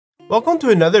Welcome to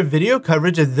another video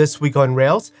coverage of This Week on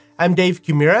Rails. I'm Dave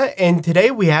Kimura, and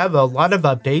today we have a lot of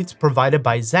updates provided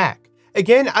by Zach.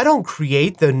 Again, I don't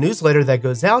create the newsletter that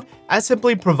goes out, I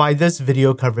simply provide this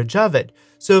video coverage of it.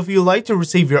 So if you'd like to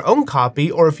receive your own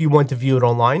copy, or if you want to view it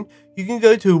online, you can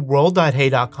go to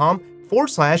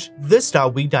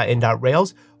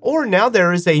world.hey.com/this.week.in.rails, or now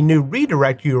there is a new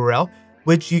redirect URL,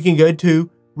 which you can go to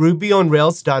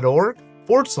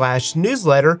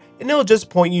rubyonrails.org/newsletter, and it'll just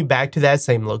point you back to that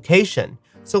same location.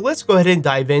 So let's go ahead and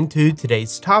dive into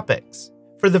today's topics.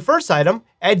 For the first item,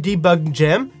 add debug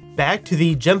gem back to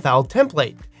the Gemfile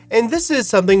template. And this is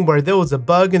something where there was a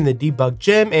bug in the debug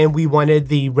gem and we wanted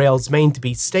the Rails main to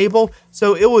be stable,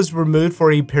 so it was removed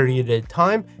for a period of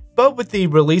time. But with the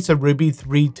release of Ruby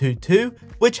 3.2.2,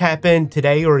 which happened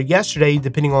today or yesterday,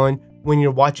 depending on when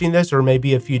you're watching this, or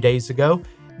maybe a few days ago,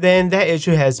 then that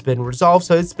issue has been resolved,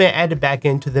 so it's been added back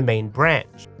into the main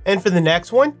branch. And for the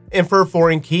next one, infer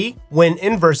foreign key when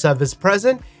inverse of is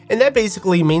present, and that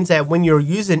basically means that when you're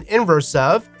using inverse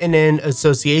of in an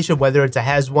association, whether it's a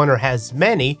has one or has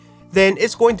many, then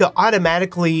it's going to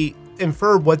automatically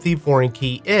infer what the foreign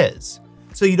key is,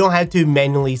 so you don't have to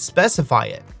manually specify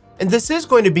it. And this is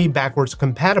going to be backwards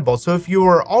compatible, so if you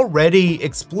are already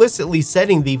explicitly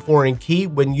setting the foreign key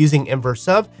when using inverse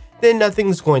of, then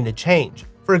nothing's going to change.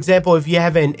 For example, if you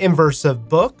have an inverse of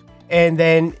book, and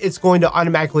then it's going to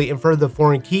automatically infer the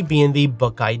foreign key being the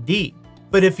book ID.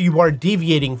 But if you are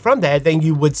deviating from that, then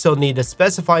you would still need to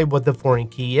specify what the foreign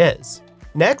key is.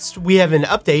 Next, we have an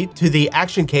update to the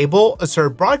action cable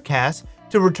assert broadcast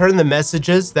to return the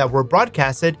messages that were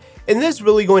broadcasted, and this is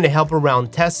really going to help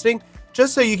around testing,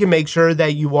 just so you can make sure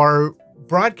that you are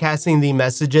broadcasting the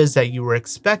messages that you were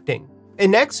expecting.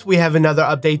 And next, we have another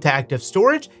update to active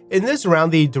storage, and this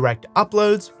around the direct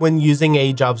uploads when using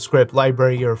a JavaScript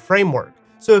library or framework.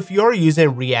 So if you're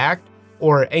using React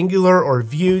or Angular or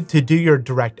Vue to do your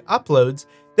direct uploads,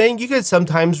 then you could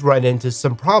sometimes run into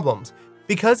some problems.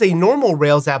 Because a normal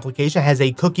Rails application has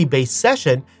a cookie-based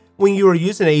session, when you are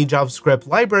using a JavaScript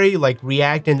library like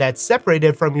React and that's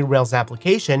separated from your Rails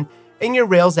application, and your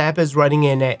Rails app is running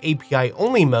in an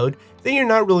API-only mode, then you're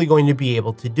not really going to be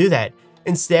able to do that.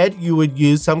 Instead, you would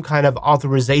use some kind of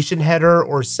authorization header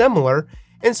or similar,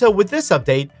 and so with this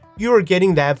update, you are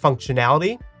getting that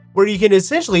functionality where you can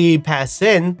essentially pass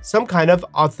in some kind of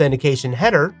authentication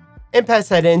header and pass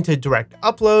that into direct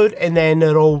upload, and then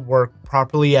it'll work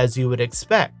properly as you would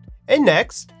expect. And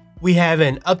next, we have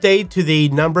an update to the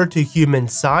number to human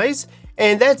size,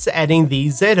 and that's adding the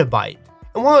zettabyte.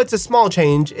 And while it's a small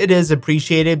change, it is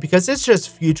appreciated because it's just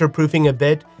future-proofing a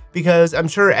bit, because I'm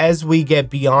sure as we get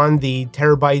beyond the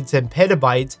terabytes and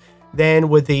petabytes, then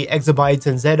with the exabytes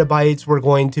and zettabytes, we're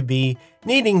going to be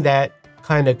needing that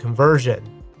kind of conversion.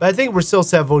 But I think we're still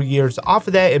several years off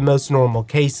of that in most normal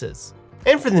cases.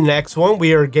 And for the next one,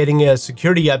 we are getting a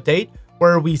security update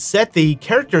where we set the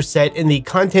character set in the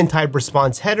content type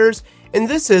response headers, and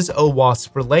this is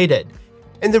OWASP related.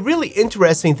 And the really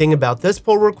interesting thing about this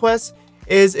pull request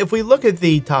is if we look at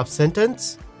the top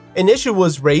sentence, an issue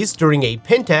was raised during a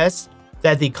pen test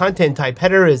that the content type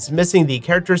header is missing the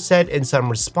character set in some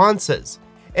responses.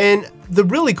 And the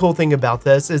really cool thing about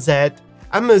this is that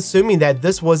I'm assuming that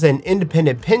this was an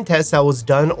independent pen test that was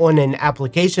done on an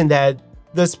application that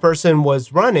this person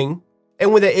was running,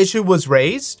 and when the issue was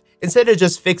raised, instead of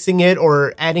just fixing it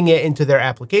or adding it into their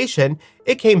application,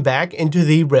 it came back into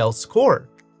the Rails core,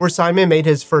 where Simon made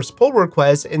his first pull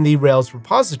request in the Rails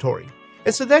repository.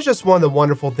 And so that's just one of the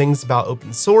wonderful things about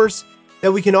open source,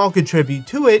 that we can all contribute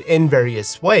to it in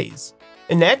various ways.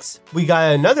 And next, we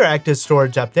got another active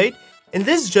storage update, and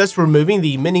this is just removing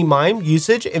the mini-mime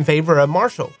usage in favor of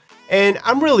marcel. And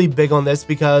I'm really big on this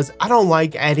because I don't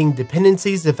like adding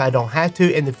dependencies if I don't have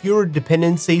to, and the fewer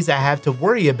dependencies I have to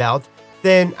worry about,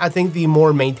 then I think the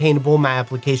more maintainable my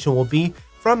application will be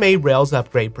from a Rails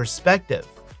upgrade perspective.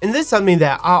 And this is something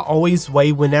that I always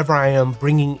weigh whenever I am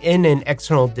bringing in an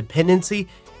external dependency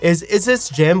is this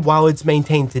gem, while it's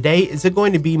maintained today, is it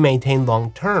going to be maintained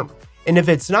long term? And if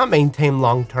it's not maintained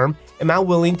long term, am I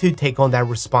willing to take on that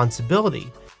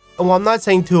responsibility? And while I'm not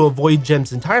saying to avoid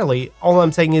gems entirely, all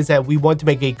I'm saying is that we want to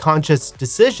make a conscious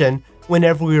decision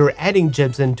whenever we are adding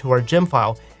gems into our gem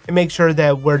file and make sure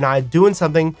that we're not doing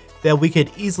something that we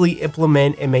could easily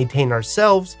implement and maintain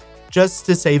ourselves just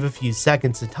to save a few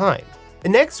seconds of time.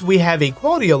 And next, we have a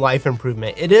quality of life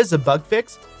improvement. It is a bug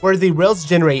fix where the Rails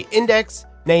generate index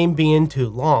name being too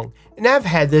long. And I've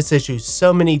had this issue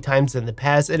so many times in the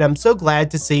past, and I'm so glad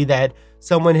to see that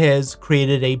someone has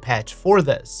created a patch for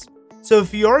this. So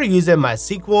if you are using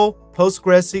MySQL,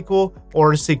 PostgreSQL,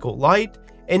 or SQLite,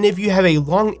 and if you have a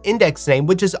long index name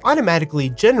which is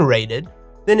automatically generated,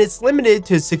 then it's limited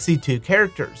to 62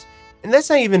 characters. And that's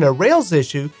not even a Rails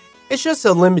issue, it's just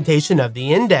a limitation of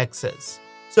the indexes.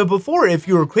 So before, if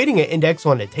you were creating an index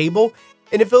on a table,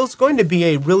 and if it was going to be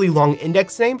a really long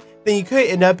index name, then you could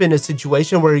end up in a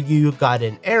situation where you got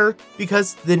an error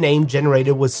because the name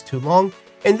generated was too long,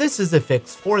 and this is a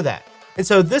fix for that. And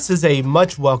so this is a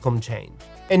much welcome change.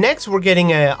 And next, we're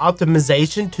getting an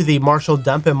optimization to the marshal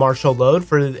dump and marshal load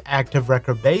for the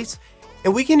ActiveRecord base,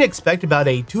 and we can expect about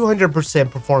a 200%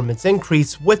 performance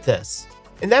increase with this.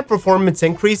 And that performance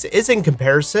increase is in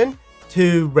comparison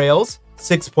to Rails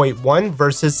 6.1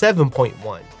 versus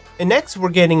 7.1. And next, we're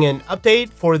getting an update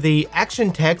for the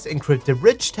ActionText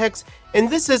EncryptedRichText, and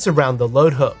this is around the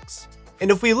load hooks. And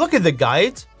if we look at the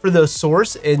guides for the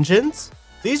source engines,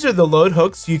 these are the load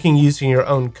hooks you can use in your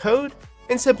own code.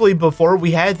 And simply before,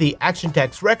 we had the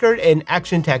ActionText record and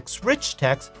ActionText rich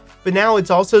text, but now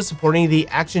it's also supporting the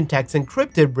ActionText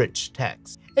encrypted rich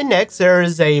text. And next, there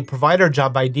is a provider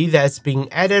job ID that's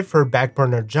being added for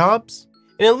Backburner jobs.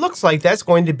 And it looks like that's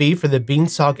going to be for the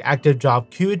Beanstalk Active Job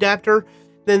Queue adapter.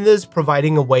 Then this is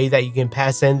providing a way that you can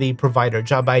pass in the provider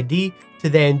job ID to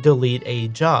then delete a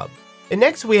job. And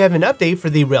next, we have an update for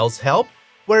the Rails help,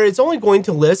 where it's only going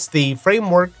to list the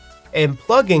framework and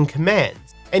plugin commands.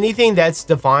 Anything that's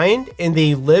defined in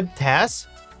the lib tasks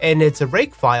and it's a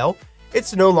Rake file,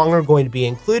 it's no longer going to be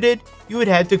included. You would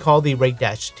have to call the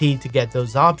Rake-T to get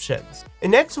those options.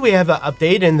 And next, we have an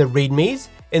update in the READMEs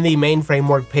in the main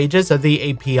framework pages of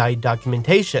the API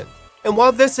documentation. And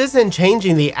while this isn't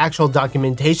changing the actual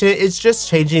documentation, it's just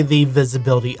changing the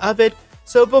visibility of it.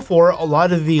 So before, a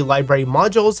lot of the library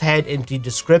modules had empty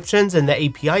descriptions in the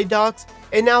API docs,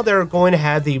 and now they're going to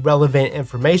have the relevant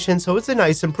information, so it's a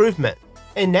nice improvement.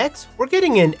 And next, we're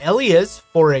getting an alias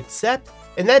for except,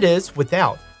 and that is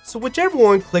without. So whichever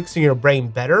one clicks in your brain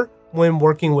better when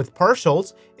working with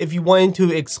partials, if you wanted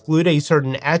to exclude a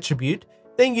certain attribute,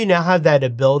 then you now have that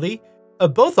ability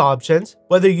of both options,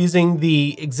 whether using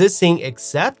the existing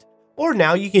except, or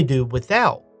now you can do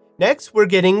without. Next, we're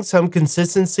getting some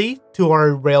consistency to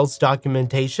our Rails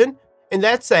documentation, and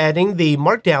that's adding the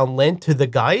markdownlint to the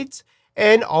guides,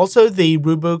 and also the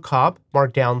Rubocop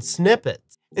markdown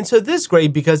snippets. And so this is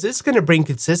great because it's going to bring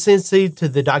consistency to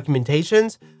the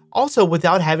documentations, also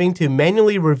without having to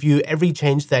manually review every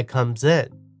change that comes in.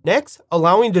 Next,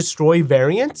 allowing destroy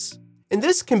variants. And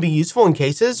this can be useful in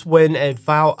cases when a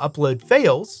file upload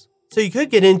fails. So you could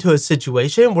get into a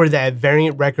situation where that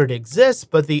variant record exists,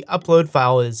 but the upload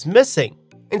file is missing.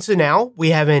 And so now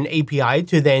we have an API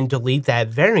to then delete that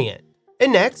variant.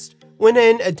 And next, when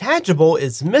an attachable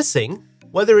is missing,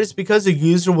 whether it's because a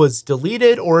user was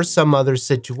deleted or some other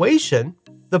situation,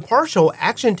 the partial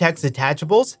ActionText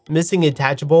attachables missing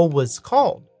attachable was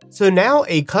called. So now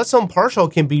a custom partial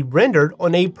can be rendered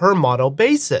on a per model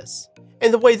basis.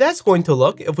 And the way that's going to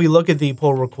look, if we look at the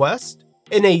pull request,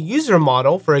 in a user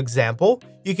model, for example,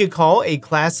 you could call a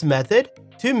class method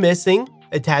to missing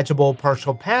attachable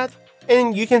partial path,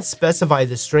 and you can specify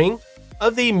the string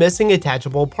of the missing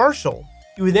attachable partial.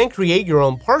 You would then create your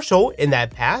own partial in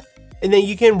that path, and then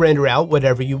you can render out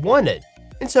whatever you wanted.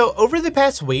 And so over the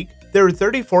past week, there are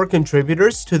 34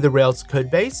 contributors to the Rails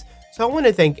codebase, so I want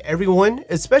to thank everyone,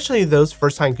 especially those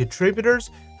first-time contributors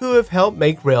who have helped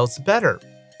make Rails better.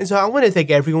 And so I want to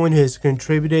thank everyone who has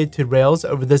contributed to Rails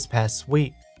over this past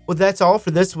week. Well, that's all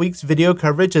for this week's video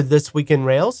coverage of This Week in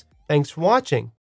Rails. Thanks for watching.